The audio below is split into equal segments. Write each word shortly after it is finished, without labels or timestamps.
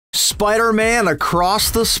Spider-Man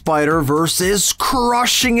Across the Spider-Verse is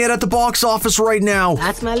crushing it at the box office right now.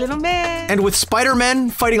 That's my little man. And with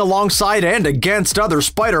Spider-Man fighting alongside and against other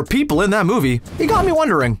Spider people in that movie, it got me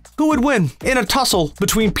wondering, who would win in a tussle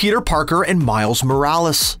between Peter Parker and Miles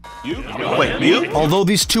Morales? You? Wait, me? Although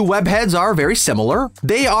these two webheads are very similar,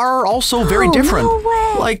 they are also very different. No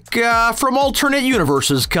way. Like, from alternate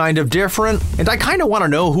universes, kind of different. And I kind of want to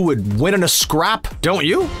know who would win in a scrap, don't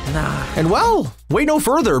you? Nah. And well, wait no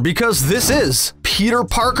further, because this is Peter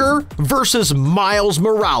Parker versus Miles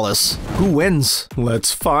Morales. Who wins?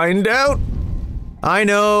 Let's find out. I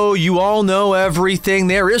know you all know everything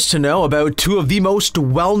there is to know about two of the most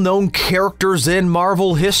well-known characters in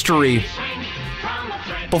Marvel history.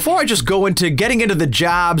 Before I just go into getting into the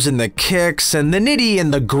jabs and the kicks and the nitty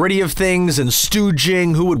and the gritty of things and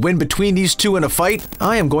stooging who would win between these two in a fight,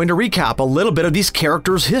 I am going to recap a little bit of these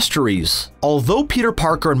characters' histories. Although Peter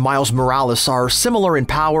Parker and Miles Morales are similar in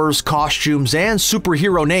powers, costumes, and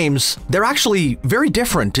superhero names, they're actually very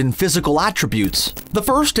different in physical attributes. The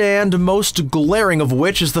first and most glaring of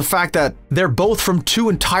which is the fact that they're both from two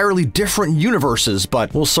entirely different universes,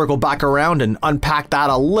 but we'll circle back around and unpack that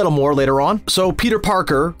a little more later on. So Peter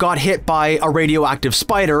Parker got hit by a radioactive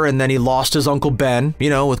spider and then he lost his Uncle Ben. You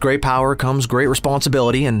know, with great power comes great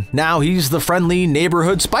responsibility, and now he's the friendly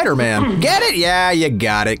neighborhood Spider-Man. Get it? Yeah, you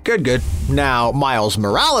got it. Good, good. Now, Miles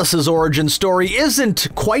Morales' origin story isn't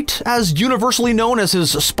quite as universally known as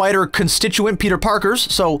his spider constituent Peter Parker's,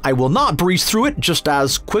 so I will not breeze through it just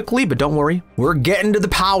as quickly, but don't worry. We're getting to the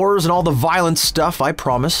powers and all the violent stuff, I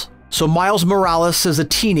promise. So Miles Morales is a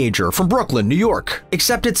teenager from Brooklyn, New York.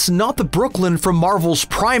 Except it's not the Brooklyn from Marvel's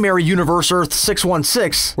primary universe Earth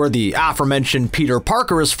 616, where the aforementioned Peter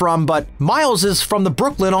Parker is from, but Miles is from the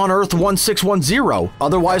Brooklyn on Earth 1610,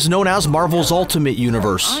 otherwise known as Marvel's Ultimate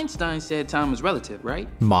Universe. Einstein said time was relative, right?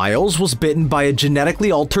 Miles was bitten by a genetically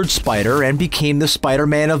altered spider and became the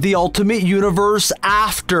Spider-Man of the Ultimate Universe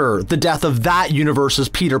after the death of that universe's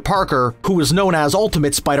Peter Parker, who was known as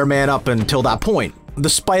Ultimate Spider-Man up until that point. The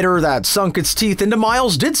spider that sunk its teeth into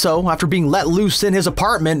Miles did so after being let loose in his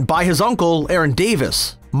apartment by his uncle, Aaron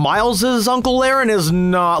Davis. Miles's Uncle Aaron is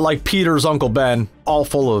not like Peter's Uncle Ben, all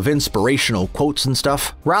full of inspirational quotes and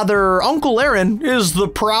stuff. Rather, Uncle Aaron is the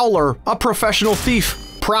Prowler, a professional thief.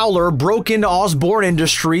 Prowler broke into Osborn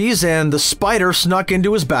Industries and the spider snuck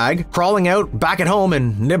into his bag, crawling out back at home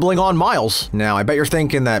and nibbling on Miles. Now, I bet you're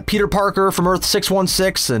thinking that Peter Parker from Earth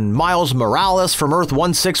 616 and Miles Morales from Earth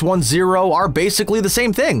 1610 are basically the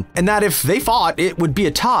same thing, and that if they fought, it would be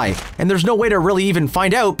a tie. And there's no way to really even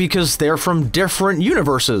find out because they're from different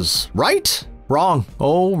universes, right? Wrong.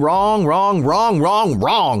 Oh, wrong, wrong, wrong, wrong,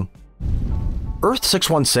 wrong. Earth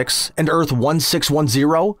 616 and Earth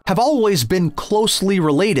 1610 have always been closely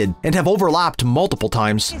related and have overlapped multiple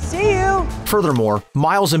times. See you. Furthermore,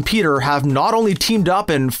 Miles and Peter have not only teamed up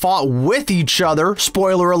and fought with each other,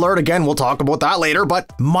 spoiler alert again, we'll talk about that later,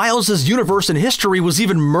 but Miles' universe and history was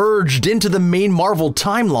even merged into the main Marvel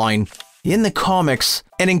timeline. In the comics,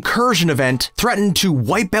 an incursion event threatened to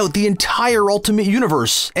wipe out the entire Ultimate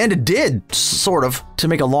Universe, and it did, sort of. To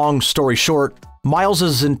make a long story short,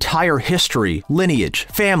 Miles' entire history, lineage,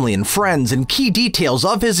 family, and friends, and key details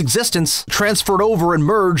of his existence transferred over and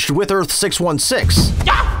merged with Earth 616.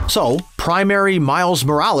 So, primary Miles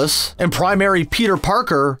Morales and primary Peter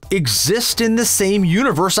Parker exist in the same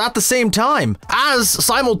universe at the same time, as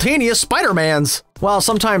simultaneous Spider-Mans. Well,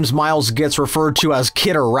 sometimes Miles gets referred to as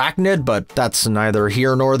Kid Arachnid, but that's neither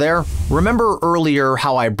here nor there. Remember earlier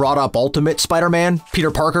how I brought up Ultimate Spider-Man,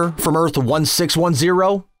 Peter Parker, from Earth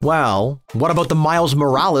 1610? Well, what about the Miles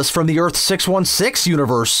Morales from the Earth 616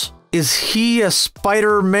 universe? Is he a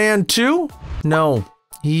Spider-Man too? No,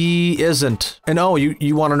 he isn't. And oh,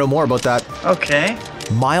 you want to know more about that? Okay.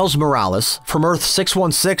 Miles Morales from Earth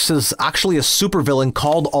 616 is actually a supervillain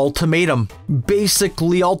called Ultimatum.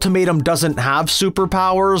 Basically, Ultimatum doesn't have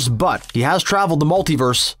superpowers, but he has traveled the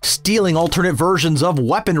multiverse, stealing alternate versions of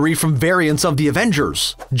weaponry from variants of the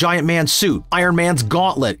Avengers. Giant Man's suit, Iron Man's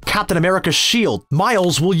gauntlet, Captain America's shield.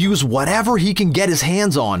 Miles will use whatever he can get his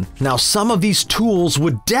hands on. Now, some of these tools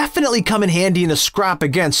would definitely come in handy in a scrap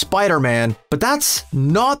against Spider-Man, but that's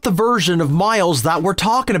not the version of Miles that we're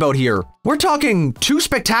talking about here. We're talking two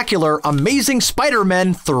spectacular, amazing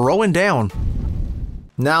Spider-Men throwing down.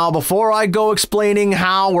 Now, before I go explaining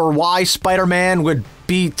how or why Spider-Man would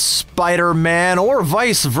beat Spider-Man, or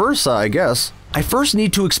vice versa, I guess, I first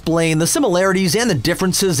need to explain the similarities and the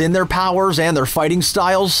differences in their powers and their fighting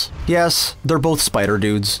styles. Yes, they're both spider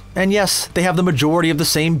dudes. And yes, they have the majority of the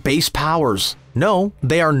same base powers. No,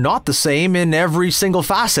 they are not the same in every single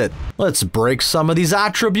facet. Let's break some of these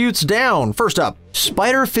attributes down. First up,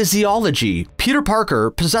 spider physiology. Peter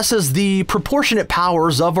Parker possesses the proportionate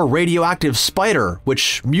powers of a radioactive spider,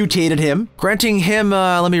 which mutated him, granting him,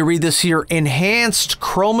 let me read this here, enhanced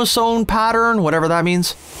chromosome pattern, whatever that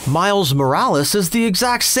means. Miles Morales is the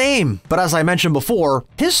exact same, but as I mentioned before,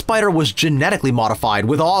 his spider was genetically modified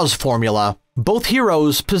with Oz formula. Both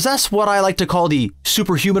heroes possess what I like to call the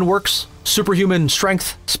superhuman works. Superhuman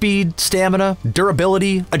strength, speed, stamina,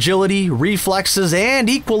 durability, agility, reflexes, and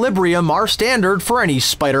equilibrium are standard for any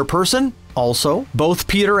spider person. Also, both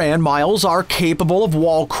Peter and Miles are capable of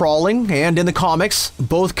wall crawling, and in the comics,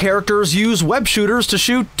 both characters use web shooters to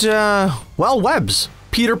shoot, webs.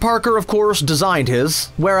 Peter Parker, of course, designed his,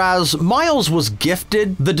 whereas Miles was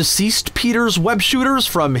gifted the deceased Peter's web shooters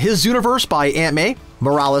from his universe by Aunt May.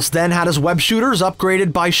 Morales then had his web shooters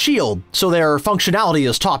upgraded by S.H.I.E.L.D., so their functionality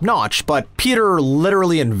is top-notch, but Peter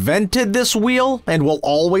literally invented this wheel and will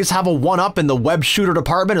always have a one-up in the web shooter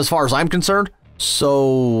department as far as I'm concerned.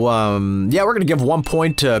 So, yeah, we're gonna give 1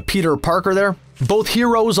 point to Peter Parker there. Both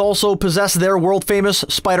heroes also possess their world-famous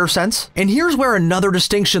spider sense, and here's where another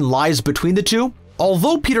distinction lies between the two.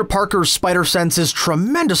 Although Peter Parker's spider sense is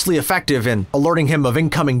tremendously effective in alerting him of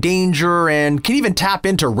incoming danger and can even tap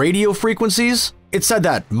into radio frequencies, it's said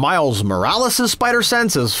that Miles Morales' spider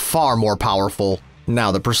sense is far more powerful.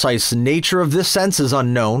 Now, the precise nature of this sense is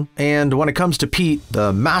unknown, and when it comes to Pete,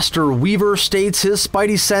 the Master Weaver states his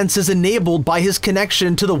spidey sense is enabled by his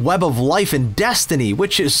connection to the web of life and destiny,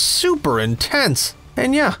 which is super intense.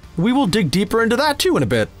 And yeah, we will dig deeper into that too in a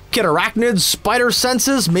bit. Kid Arachnid's spider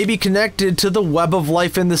senses may be connected to the web of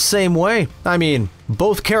life in the same way. I mean,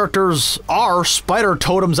 both characters are spider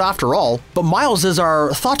totems after all, but Miles's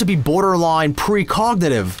are thought to be borderline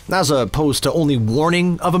precognitive, as opposed to only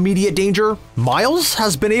warning of immediate danger. Miles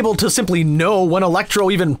has been able to simply know when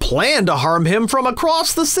Electro even planned to harm him from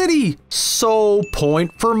across the city. So,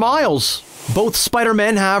 point for Miles. Both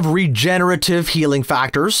Spider-Men have regenerative healing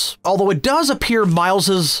factors, although it does appear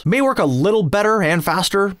Miles's may work a little better and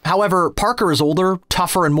faster. However, Parker is older,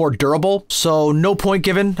 tougher, and more durable, so no point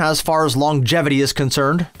given as far as longevity is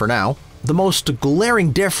concerned, for now. The most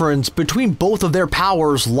glaring difference between both of their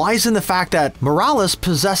powers lies in the fact that Morales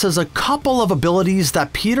possesses a couple of abilities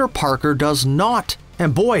that Peter Parker does not.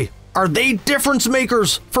 And boy, are they difference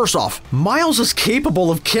makers! First off, Miles is capable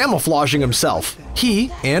of camouflaging himself.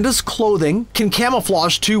 He and his clothing can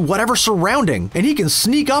camouflage to whatever surrounding, and he can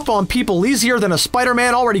sneak up on people easier than a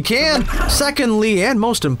Spider-Man already can. Secondly, and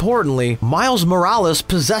most importantly, Miles Morales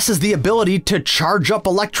possesses the ability to charge up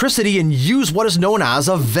electricity and use what is known as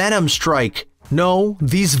a Venom Strike. No,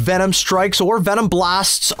 these Venom Strikes or Venom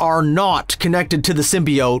Blasts are not connected to the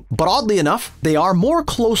symbiote, but oddly enough, they are more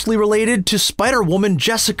closely related to Spider-Woman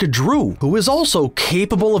Jessica Drew, who is also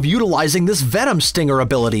capable of utilizing this Venom Stinger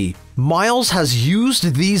ability. Miles has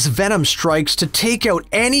used these Venom Strikes to take out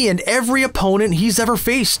any and every opponent he's ever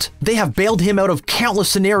faced. They have bailed him out of countless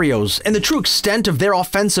scenarios, and the true extent of their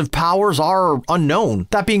offensive powers are unknown.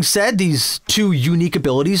 That being said, these two unique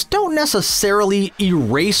abilities don't necessarily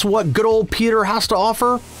erase what good old Peter has to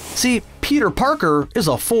offer. See, Peter Parker is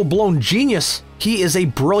a full-blown genius. He is a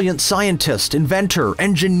brilliant scientist, inventor,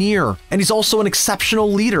 engineer, and he's also an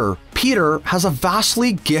exceptional leader. Peter has a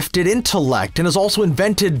vastly gifted intellect and has also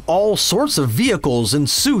invented all sorts of vehicles and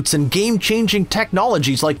suits and game-changing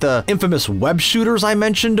technologies like the infamous web shooters I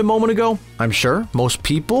mentioned a moment ago. I'm sure most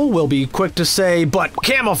people will be quick to say, but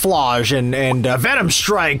camouflage and Venom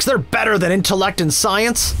Strikes, they're better than intellect and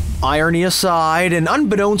science. Irony aside, and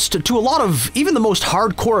unbeknownst to a lot of even the most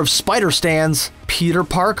hardcore of spider stans, Peter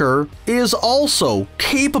Parker is also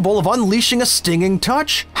capable of unleashing a stinging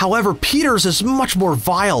touch. However, Peter's is much more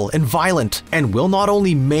vile and violent, and will not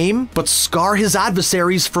only maim, but scar his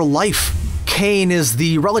adversaries for life. Kane is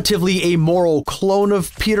the relatively amoral clone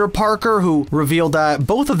of Peter Parker who revealed that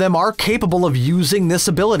both of them are capable of using this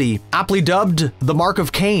ability, aptly dubbed the Mark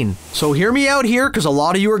of Kane. So hear me out here, because a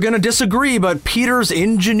lot of you are going to disagree, but Peter's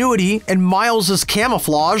ingenuity and Miles's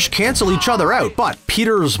camouflage cancel each other out. But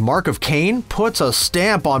Peter's Mark of Kane puts a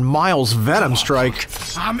stamp on Miles' Venom Strike.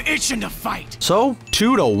 I'm itching to fight. So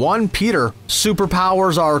 2-1 Peter.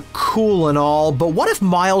 Superpowers are cool and all, but what if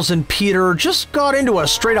Miles and Peter just got into a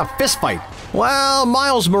straight-up fistfight? Well,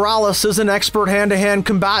 Miles Morales is an expert hand-to-hand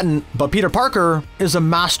combatant, but Peter Parker is a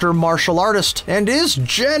master martial artist and is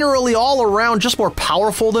generally all around just more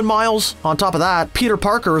powerful than Miles. On top of that, Peter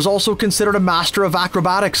Parker is also considered a master of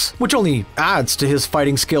acrobatics, which only adds to his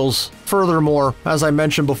fighting skills. Furthermore, as I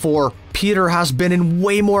mentioned before, Peter has been in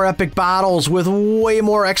way more epic battles with way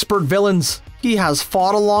more expert villains. He has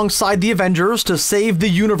fought alongside the Avengers to save the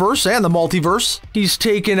universe and the multiverse. He's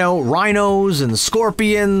taken out rhinos and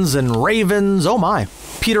scorpions and ravens, oh my.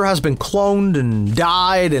 Peter has been cloned and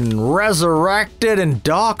died and resurrected and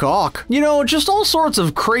Doc Ock. You know, just all sorts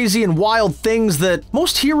of crazy and wild things that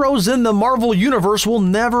most heroes in the Marvel Universe will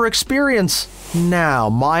never experience. Now,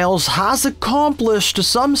 Miles has accomplished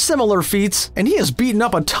some similar feats, and he has beaten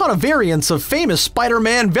up a ton of variants of famous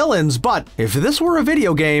Spider-Man villains, but if this were a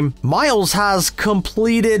video game, Miles has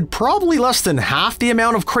completed probably less than half the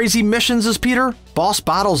amount of crazy missions as Peter, boss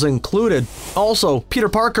battles included. Also, Peter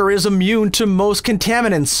Parker is immune to most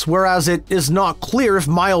contaminants, whereas it is not clear if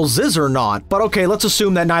Miles is or not. But okay, let's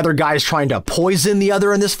assume that neither guy is trying to poison the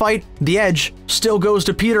other in this fight. The edge still goes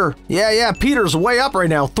to Peter. Yeah, Peter's way up right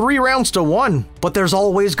now, 3 rounds to 1. But there's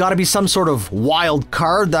always got to be some sort of wild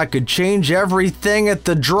card that could change everything at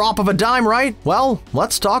the drop of a dime, right? Well,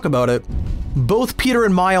 let's talk about it. Both Peter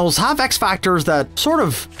and Miles have X factors that sort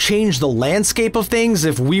of change the landscape of things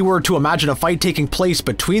if we were to imagine a fight taking place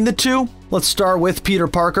between the two. Let's start with Peter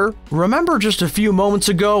Parker. Remember just a few moments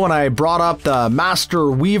ago when I brought up the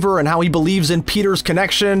Master Weaver and how he believes in Peter's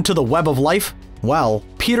connection to the web of life? Well,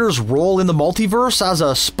 Peter's role in the multiverse as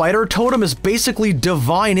a spider totem is basically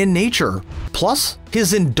divine in nature. Plus,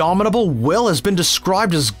 his indomitable will has been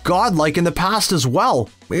described as godlike in the past as well.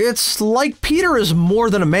 It's like Peter is more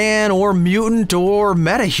than a man or mutant or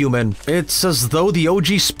metahuman. It's as though the OG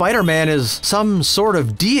Spider-Man is some sort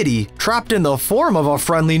of deity trapped in the form of a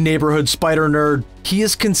friendly neighborhood spider nerd. He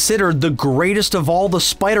is considered the greatest of all the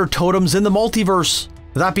spider totems in the multiverse.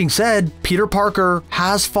 That being said, Peter Parker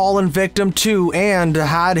has fallen victim to and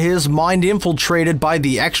had his mind infiltrated by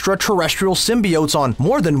the extraterrestrial symbiotes on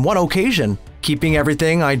more than one occasion. Keeping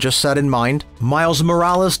everything I just said in mind, Miles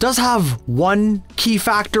Morales does have one key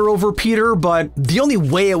factor over Peter, but the only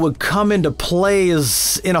way it would come into play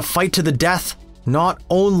is in a fight to the death. Not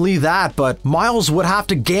only that, but Miles would have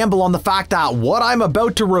to gamble on the fact that what I'm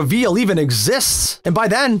about to reveal even exists, and by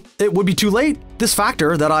then, it would be too late. This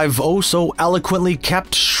factor that I've oh so eloquently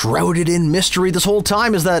kept shrouded in mystery this whole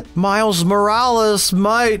time is that Miles Morales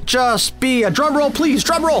might just be, a drumroll please,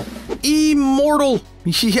 drumroll, immortal.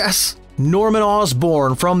 Yes. Norman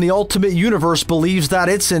Osborn from the Ultimate Universe believes that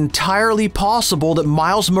it's entirely possible that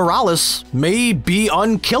Miles Morales may be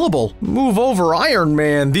unkillable. Move over, Iron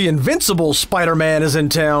Man, the invincible Spider-Man is in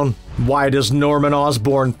town. Why does Norman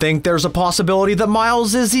Osborn think there's a possibility that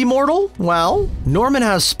Miles is immortal? Well, Norman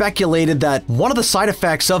has speculated that one of the side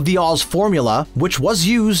effects of the Oz formula, which was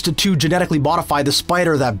used to genetically modify the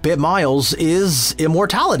spider that bit Miles, is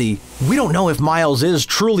immortality. We don't know if Miles is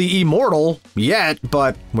truly immortal yet,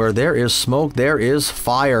 but where there is smoke, there is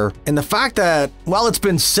fire. And the fact that, well, it's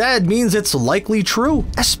been said means it's likely true,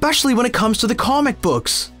 especially when it comes to the comic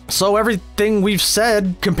books. So everything we've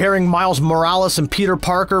said, comparing Miles Morales and Peter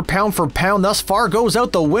Parker pound for pound thus far, goes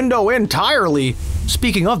out the window entirely.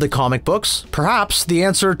 Speaking of the comic books, perhaps the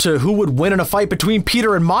answer to who would win in a fight between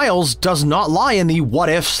Peter and Miles does not lie in the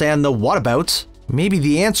what-ifs and the what-abouts. Maybe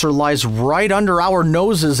the answer lies right under our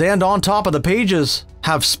noses and on top of the pages.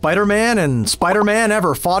 Have Spider-Man and Spider-Man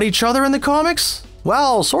ever fought each other in the comics?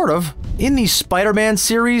 Well, sort of. In the Spider-Man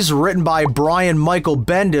series written by Brian Michael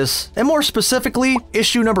Bendis, and more specifically,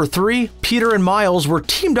 issue number 3, Peter and Miles were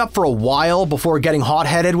teamed up for a while before getting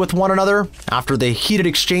hot-headed with one another. After the heated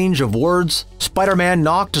exchange of words, Spider-Man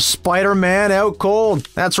knocked Spider-Man out cold.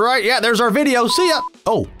 That's right, yeah, there's our video, see ya!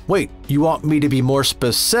 Oh, wait, you want me to be more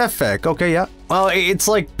specific? Okay, yeah. Well, it's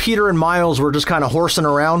like Peter and Miles were just kind of horsing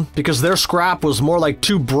around because their scrap was more like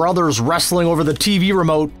two brothers wrestling over the TV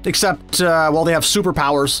remote, except, well, they have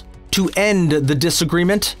superpowers. To end the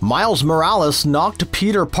disagreement, Miles Morales knocked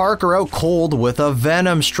Peter Parker out cold with a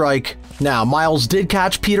Venom strike. Now, Miles did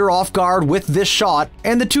catch Peter off guard with this shot,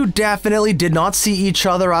 and the two definitely did not see each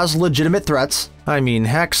other as legitimate threats. I mean,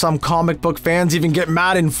 heck, some comic book fans even get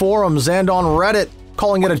mad in forums and on Reddit,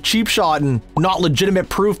 calling it a cheap shot and not legitimate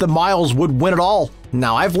proof that Miles would win at all.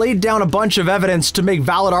 Now, I've laid down a bunch of evidence to make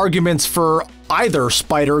valid arguments for either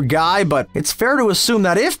Spider guy, but it's fair to assume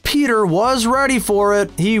that if Peter was ready for it,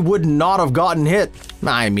 he would not have gotten hit.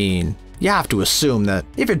 I mean, you have to assume that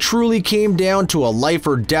if it truly came down to a life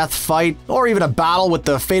or death fight, or even a battle with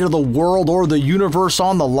the fate of the world or the universe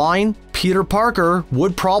on the line, Peter Parker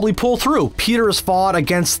would probably pull through. Peter has fought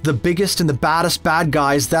against the biggest and the baddest bad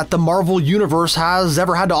guys that the Marvel Universe has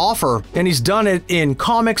ever had to offer, and he's done it in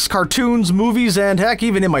comics, cartoons, movies, and heck,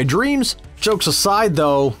 even in my dreams. Jokes aside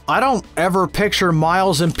though, I don't ever picture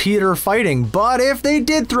Miles and Peter fighting, but if they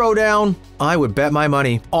did throw down, I would bet my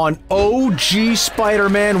money on OG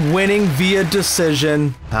Spider-Man winning via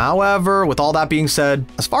decision. However, with all that being said,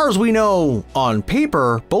 as far as we know, on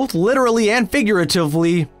paper, both literally and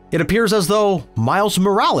figuratively, it appears as though Miles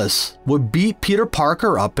Morales would beat Peter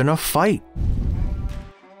Parker up in a fight.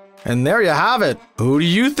 And there you have it. Who do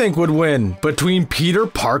you think would win between Peter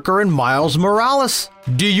Parker and Miles Morales?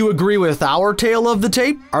 Do you agree with our tale of the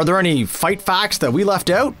tape? Are there any fight facts that we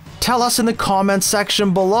left out? Tell us in the comments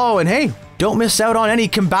section below, and hey, don't miss out on any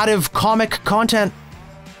combative comic content.